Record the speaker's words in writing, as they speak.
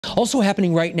Also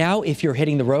happening right now, if you're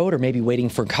hitting the road or maybe waiting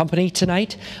for company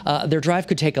tonight, their drive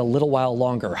could take a little while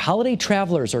longer. Holiday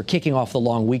travelers are kicking off the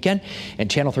long weekend, and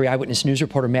Channel 3 Eyewitness News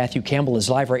reporter Matthew Campbell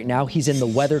is live right now. He's in the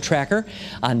weather tracker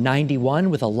on 91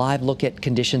 with a live look at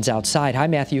conditions outside. Hi,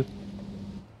 Matthew.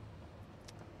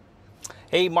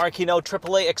 Hey, Mark, you know,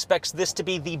 AAA expects this to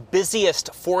be the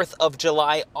busiest 4th of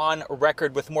July on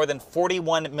record, with more than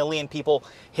 41 million people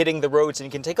hitting the roads. And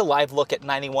you can take a live look at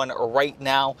 91 right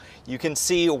now. You can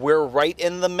see we're right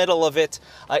in the middle of it.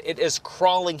 It is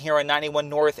crawling here on 91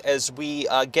 North as we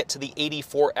get to the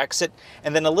 84 exit.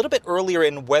 And then a little bit earlier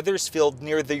in Wethersfield,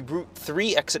 near the Route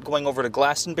 3 exit going over to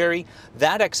Glastonbury,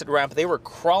 that exit ramp, they were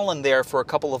crawling there for a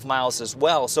couple of miles as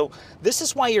well. So this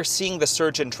is why you're seeing the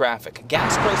surge in traffic.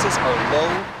 Gas prices are low,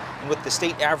 and with the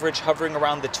state average hovering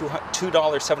around the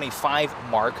 $2.75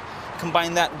 mark,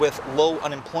 combine that with low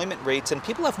unemployment rates, and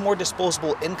people have more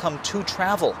disposable income to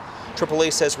travel.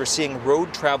 AAA says we're seeing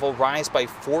road travel rise by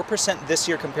 4% this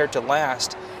year compared to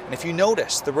last. And if you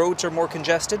notice the roads are more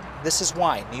congested, this is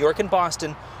why. New York and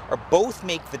Boston are both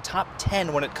make the top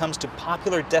 10 when it comes to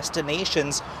popular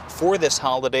destinations for this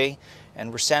holiday.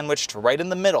 And we're sandwiched right in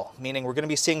the middle, meaning we're going to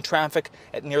be seeing traffic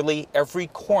at nearly every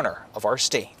corner of our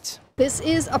state. This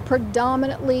is a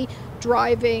predominantly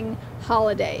driving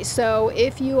holiday, so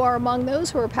if you are among those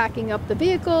who are packing up the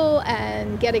vehicle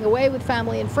and getting away with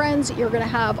family and friends, you're going to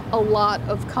have a lot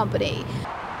of company.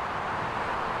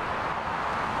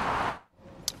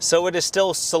 So it is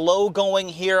still slow going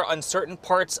here on certain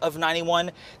parts of 91.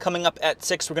 Coming up at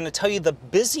 6, we're going to tell you the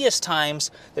busiest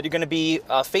times that you're going to be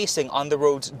facing on the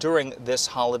roads during this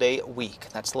holiday week.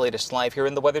 That's the latest live here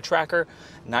in the Weather Tracker.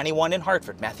 91 in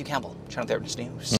Hartford. Matthew Campbell, Channel 3 Eyewitness News.